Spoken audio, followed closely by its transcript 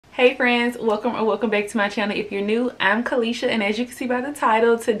Hey friends, welcome back to my channel. If you're new, I'm Kalesha, and as you can see by the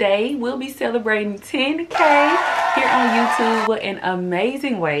title, today we'll be celebrating 10K here on YouTube. What an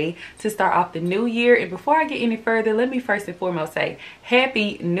amazing way to start off the new year. And before I get any further, let me first and foremost say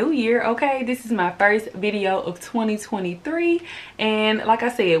Happy New Year, okay? This is my first video of 2023, and like I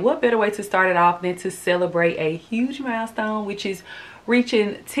said, what better way to start it off than to celebrate a huge milestone, which is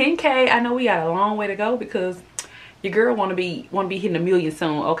reaching 10K. I know we got a long way to go because your girl want to be hitting 1 million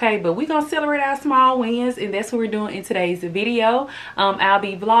soon, okay? But we're gonna celebrate our small wins, and that's what we're doing in today's video. I'll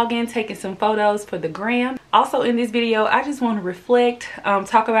be vlogging, taking some photos for the gram. Also in this video, I just want to reflect,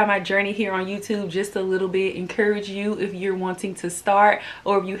 talk about my journey here on YouTube just a little bit, encourage you if you're wanting to start,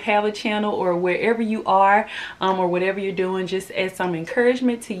 or if you have a channel, or wherever you are, or whatever you're doing, just as some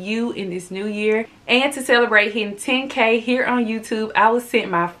encouragement to you in this new year. And to celebrate hitting 10K here on YouTube, I was sent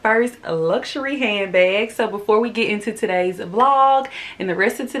my first luxury handbag. So before we get into today's vlog and the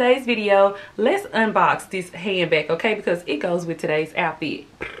rest of today's video, let's unbox this handbag, okay? Because it goes with today's outfit.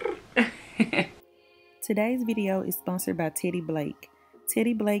 Today's video is sponsored by Teddy Blake.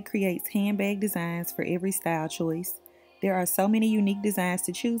 Teddy Blake creates handbag designs for every style choice. There are so many unique designs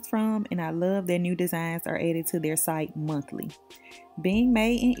to choose from, and I love that new designs are added to their site monthly. Being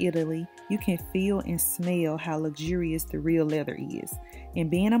made in Italy, you can feel and smell how luxurious the real leather is.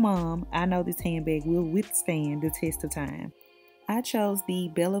 And being a mom, I know this handbag will withstand the test of time. I chose the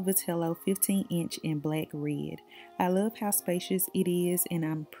Bella Vitello 15-inch in black red. I love how spacious it is, and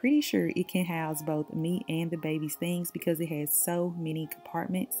I'm pretty sure it can house both me and the baby's things because it has so many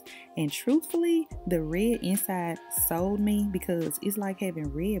compartments. And truthfully, the red inside sold me because it's like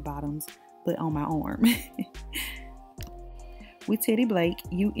having red bottoms but on my arm. With Teddy Blake,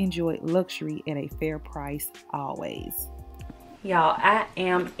 you enjoy luxury at a fair price always. Y'all, I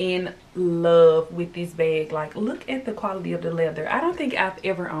am in love with this bag. Like, look at the quality of the leather. I don't think I've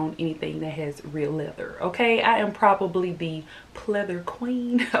ever owned anything that has real leather, okay? I am probably the pleather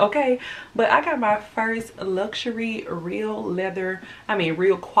queen, okay? But I got my first luxury real leather,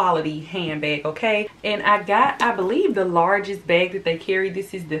 real quality handbag, okay? And I got, I believe, the largest bag that they carry.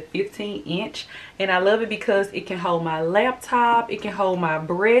 This is the 15-inch, and I love it because it can hold my laptop, it can hold my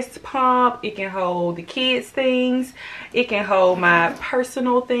breast pump, it can hold the kids' things, it can hold my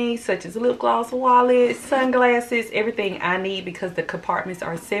personal things such as lip gloss, wallet, sunglasses, everything I need because the compartments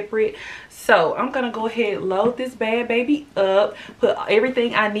are separate. So I'm gonna go ahead, load this bad baby up, put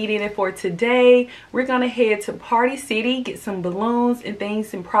everything I need in it for today. We're gonna head to Party City, get some balloons and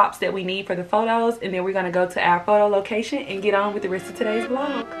things and props that we need for the photos, and then we're gonna go to our photo location and get on with the rest of today's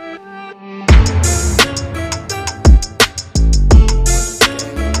vlog.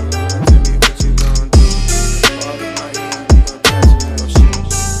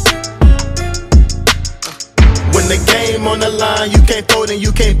 On the line, you can't fold and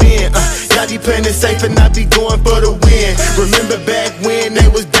you can't bend. Y'all be playing it safe and I be going for the win. Remember back when they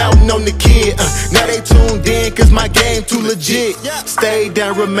was doubting on the kid. Now they tuned in cause my game too legit. Stayed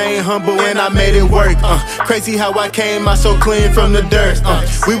down, remain humble, and I made it work. Crazy how I came out so clean from the dirt.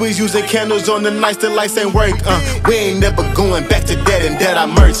 We was using candles on the nights the lights ain't work. We ain't never going back to that, and that I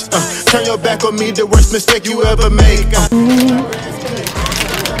merch. Turn your back on me, the worst mistake you ever make.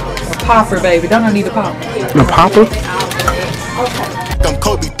 Popper, baby. Don't I need a pop? A popper? I'm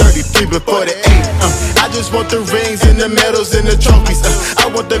Kobe 33 before the 8. I just want the rings and the medals and the trophies. I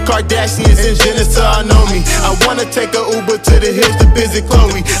want the Kardashians and Jenner to all know me. I wanna take a Uber to the hills to visit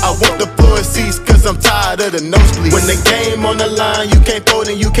Chloe. I want the floor seats cause I'm tired of the nosebleeds. When the game on the line, you can't fold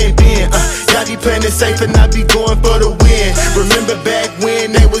and you can't bend. Y'all be playing it safe and I be going for the win. Remember back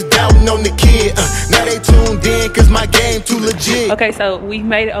when they was doubting on the kid. Now they tuned in cause my game too legit. Okay, so we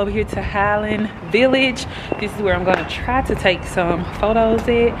made it over here to Highland Village. This is where I'm gonna try to take some photos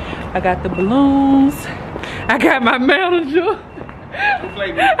at. I got the balloons. I got my manager.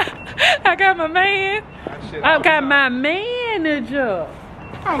 I got my man. I got my manager.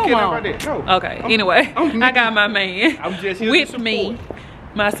 I don't care about that. No. Okay, anyway, I got my man with me,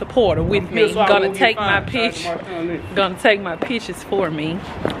 my supporter with me. Gonna take my pictures for me.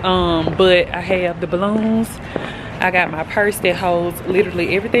 But I have the balloons. I got my purse that holds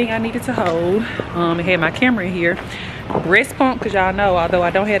literally everything I needed to hold. I had my camera in here. Breast pump, because y'all know, although I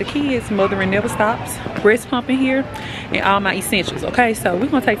don't have the kids, mothering never stops. Breast pump in here and all my essentials. Okay, so we're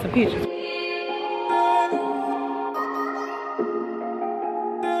gonna take some pictures.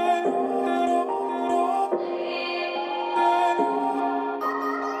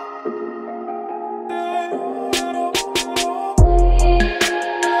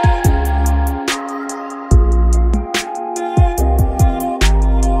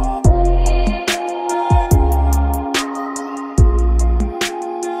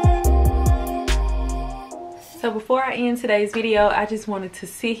 So before I end today's video, I just wanted to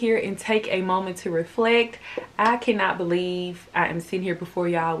sit here and take a moment to reflect. I cannot believe I am sitting here before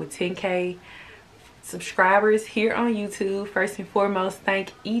y'all with 10K subscribers here on YouTube. First and foremost,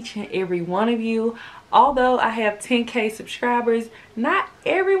 thank each and every one of you. Although I have 10K subscribers, not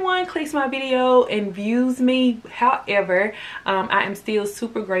everyone clicks my video and views me. However, I am still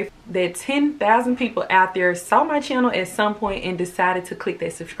super grateful that 10,000 people out there saw my channel at some point and decided to click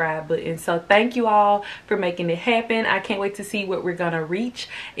that subscribe button. So thank you all for making it happen. I can't wait to see what we're gonna reach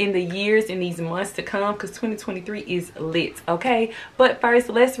in the years and these months to come, because 2023 is lit, okay? But first,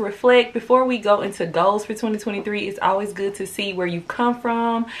 let's reflect. Before we go into goals for 2023, it's always good to see where you've come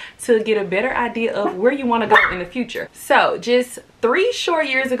from to get a better idea of where you want to go in the future. So just 3 short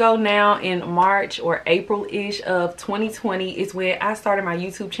years ago now, in March or April-ish of 2020 is when I started my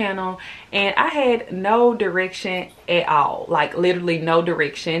YouTube channel, and I had no direction at all, like literally no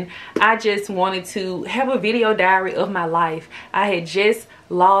direction. I just wanted to have a video diary of my life. I had just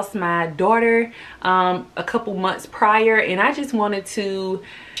lost my daughter a couple months prior, and I just wanted to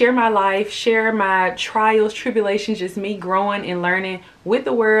share my life, share my trials, tribulations, just me growing and learning with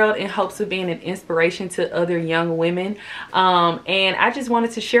the world in hopes of being an inspiration to other young women. And I just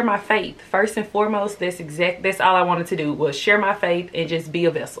wanted to share my faith. First and foremost, that's all I wanted to do, was share my faith and just be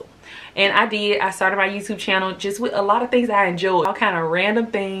a vessel. And I did. I started my YouTube channel just with a lot of things I enjoyed, all kind of random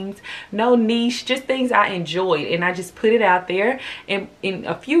things, no niche, just things I enjoyed, and I just put it out there. And in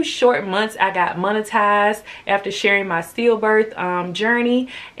a few short months, I got monetized after sharing my stillbirth journey,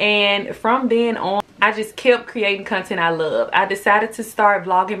 and from then on, I just kept creating content I love. I decided to start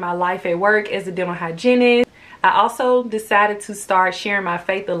vlogging my life at work as a dental hygienist. I also decided to start sharing my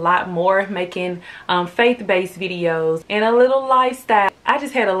faith a lot more, making faith-based videos and a little lifestyle. I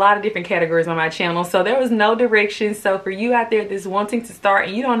just had a lot of different categories on my channel, so there was no direction. So for you out there that's wanting to start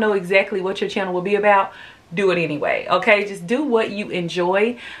and you don't know exactly what your channel will be about, do it anyway, okay? Just do what you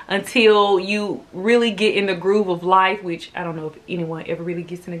enjoy until you really get in the groove of life, which I don't know if anyone ever really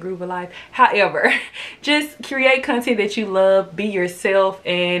gets in the groove of life. However, just create content that you love, be yourself,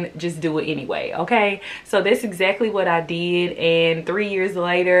 and just do it anyway, okay? So that's exactly what I did, and 3 years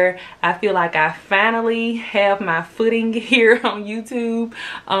later, I feel like I finally have my footing here on YouTube,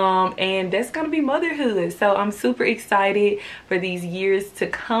 and that's gonna be motherhood. So I'm super excited for these years to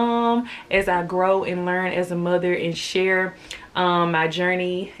come as I grow and learn as a mother and share my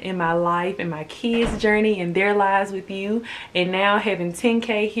journey in my life and my kids' journey and their lives with you. And now having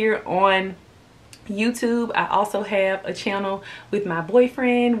 10K here on YouTube, I also have a channel with my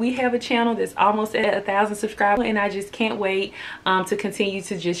boyfriend. We have a channel that's almost at 1,000 subscribers, and I just can't wait to continue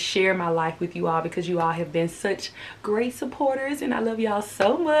to just share my life with you all, because you all have been such great supporters and I love y'all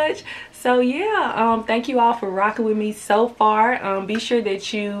so much. So yeah, thank you all for rocking with me so far. Be sure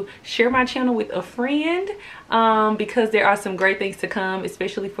that you share my channel with a friend, because there are some great things to come,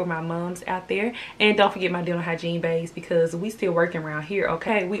 especially for my moms out there. And don't forget my dental hygiene babes, because we still working around here,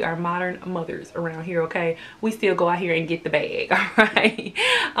 okay? We are modern mothers around here, okay? We still go out here and get the bag, all right?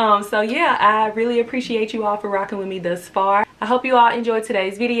 So yeah, I really appreciate you all for rocking with me thus far. I hope you all enjoyed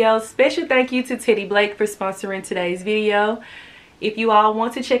today's video. Special thank you to Teddy Blake for sponsoring today's video. If you all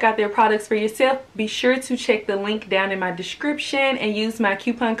want to check out their products for yourself, be sure to check the link down in my description and use my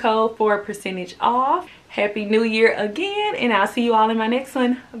coupon code for a percentage off. Happy New Year again, and I'll see you all in my next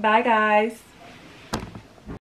one. Bye guys.